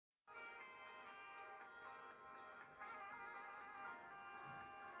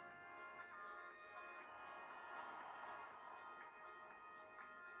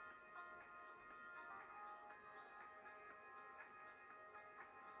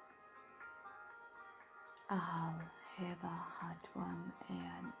Al heva hatuan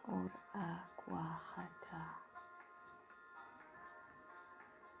ean ur aquahata.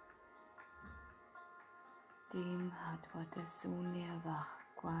 Dim hatwata sunya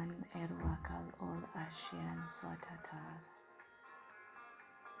vahkwan erwakal ol asyan swatatar.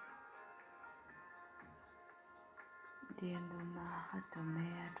 Dienduma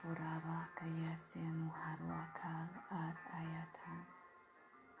hatomea turava kayasen harwakal ar ayatan.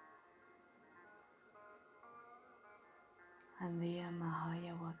 Andia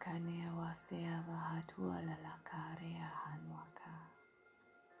mahaya wakania wasea vahatua lalakarea hanwaka.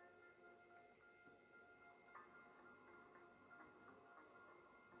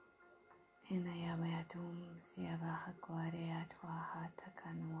 Inayameatum siava hakwarea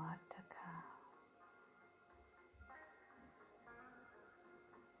tuahataka nuataka.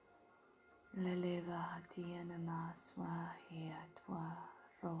 Leleva hatiana maswa hiatwa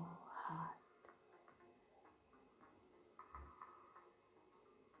rohat.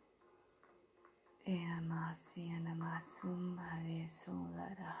 Eamasiana masum hare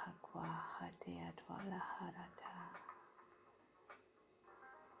solara hakwa hatiatwa laharata.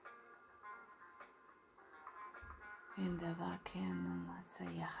 Indavakenum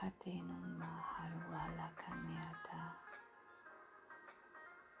masayahatenum maharwala kanyata.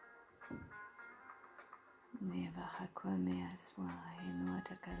 Neva hakwamea swa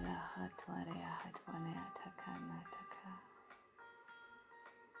hinuatakalaha twarea hatwaneataka nataka.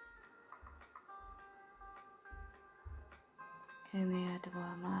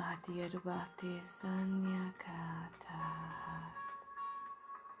 Eneatwa mahatiadubate sanyakatahat.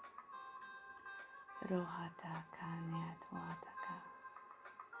 Rohataka neatwataka.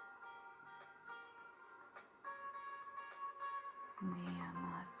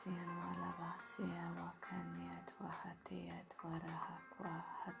 Niyamasian walavasya wakanyatwahateat warahakwa.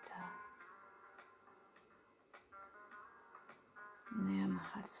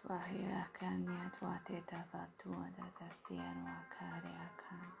 Niyamahaswahya kanyatwateta vatuada tasyan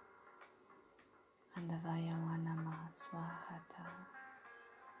wakaryakan. Andavaya wanama swahata.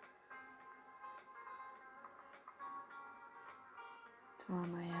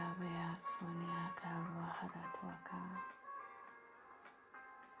 Twamaya vea sonya kalwaharatwaka.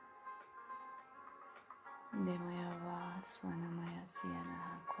 Demaya va swanamaya siyana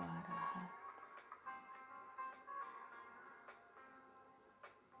hakwarahat.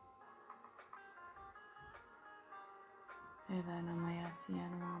 Edanamaya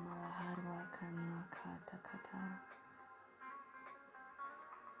siyan wamalaharwakan wakatakata.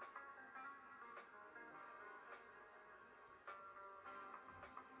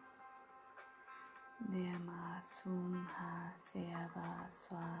 Dema sumha seva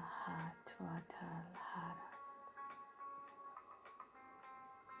swaha twatal harat.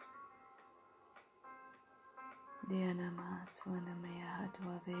 Dyanama swanamaya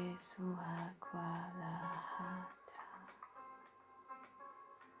hatwave suha kwalahata.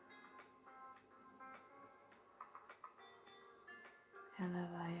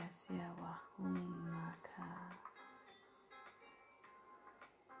 Elavaya siya wahumaka.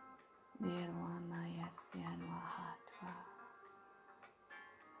 Dirwamaya siyan wahatwa.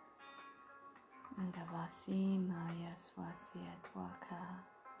 Andavasi maya swasya twaka.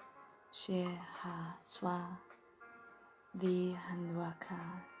 Sheha swa. Di handwaka.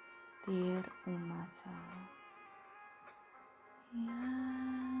 Dir umata.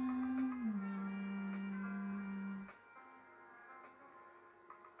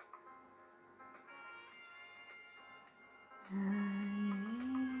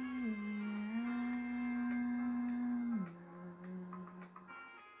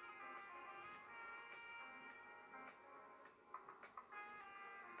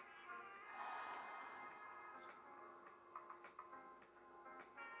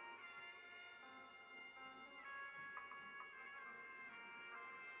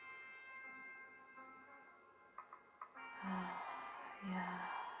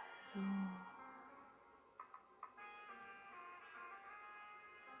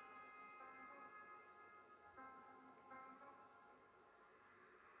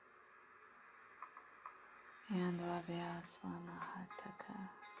 Yandvavya swamahataka.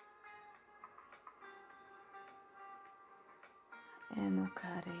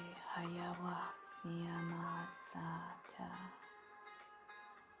 Enukare hayawa siyamasata.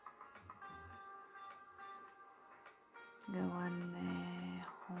 Gawane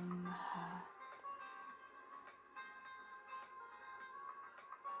humhat.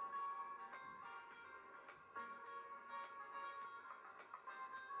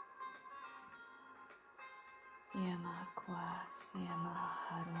 Yamakwa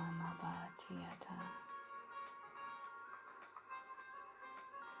siyamaharwamabhatiyata.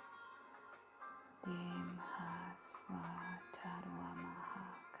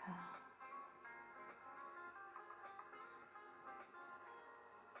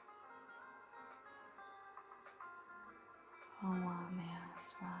 Awamea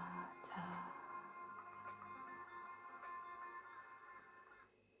Swata.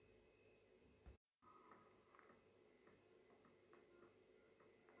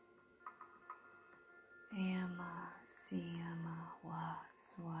 Ema Siyama Wa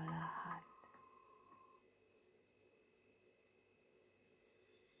Swalahat.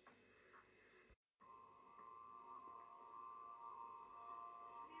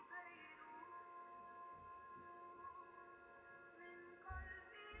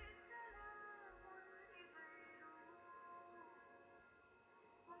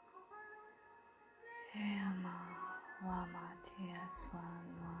 Ema Wamatia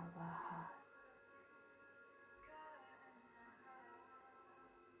Swanwabahat.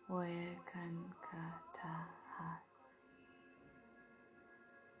 Wekankatahat.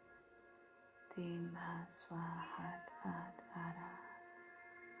 Dimha Swahat Ad Ara.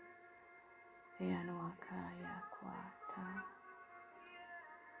 Yanwakaya Kwata.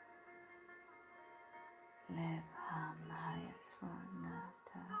 Levham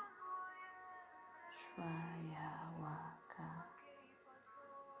Hayaswanata. Shwaya Waka.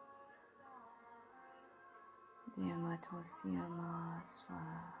 Diamatosiyama Swa.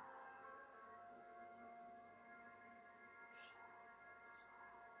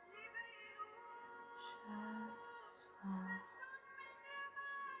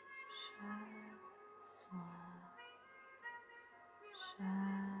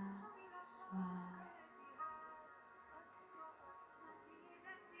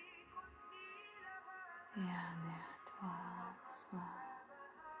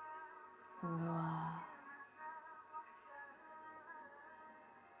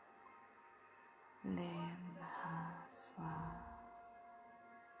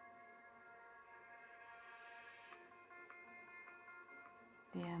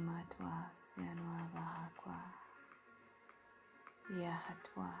 Diamatwa Sianwa Bahakwa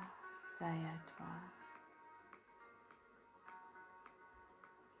Yahatwa Sayatwa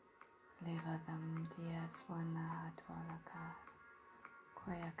Levadam Diaswana Hatwalaka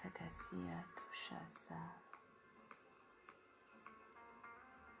Kwayakatasia Tushasa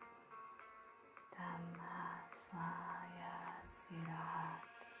Dhamma Swaya Sirahat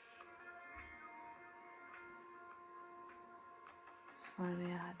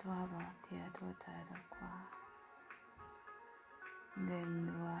Swami Hatwava Tiatotadakwa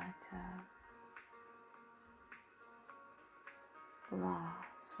Dendwata La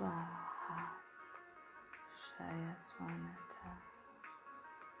Swaha Shaya Swanata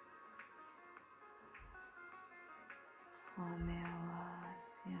Homeawa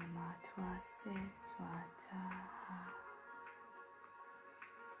Siamatwa Se Swataha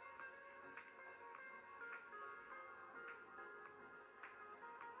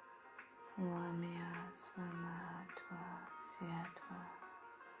Wamia Swamahatwa Seatwa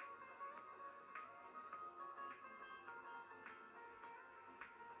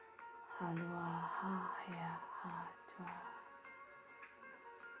Halwa Haya Hatwa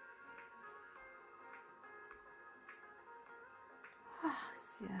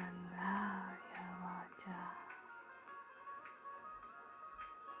Sianaya Waja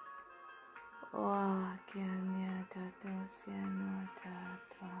Wakanya Tato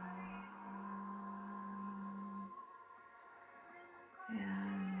Sianwatatwa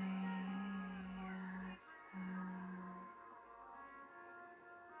Yani Yasa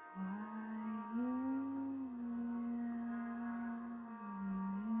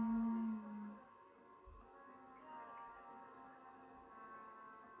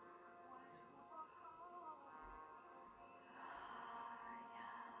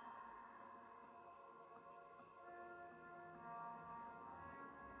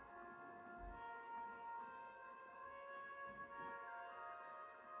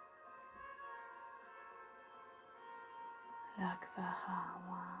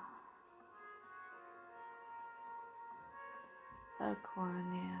Lakvahawa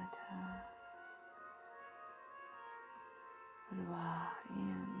Akwanyata Rwa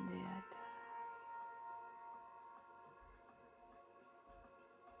Indiata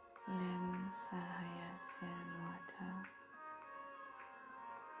Lim Sahaya Senwata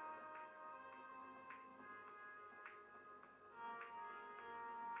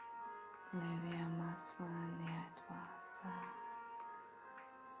Livia Maswanyatwasa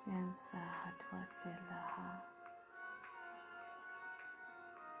Siensa Hatwasilaha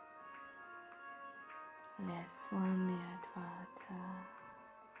Leswamyatwata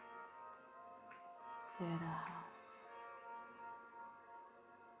Seraha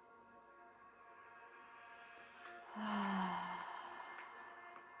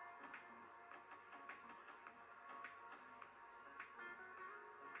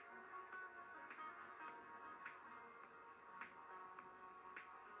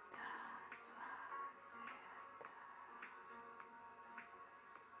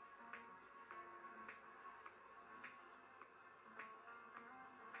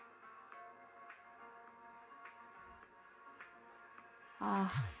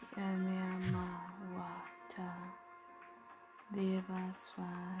Yanyamawata Viva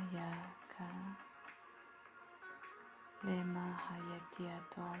Swayaka Lema Hayatia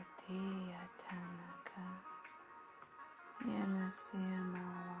Dwaltia Tanaka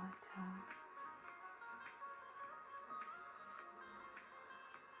Yanasiyamawata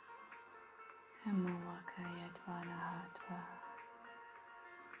Hemawaka Yadwana Hatwa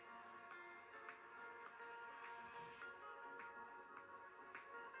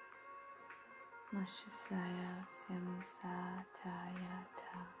Mashisaya Simsatayata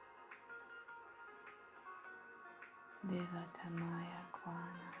Devatamaya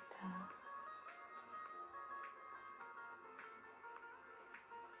Kwanata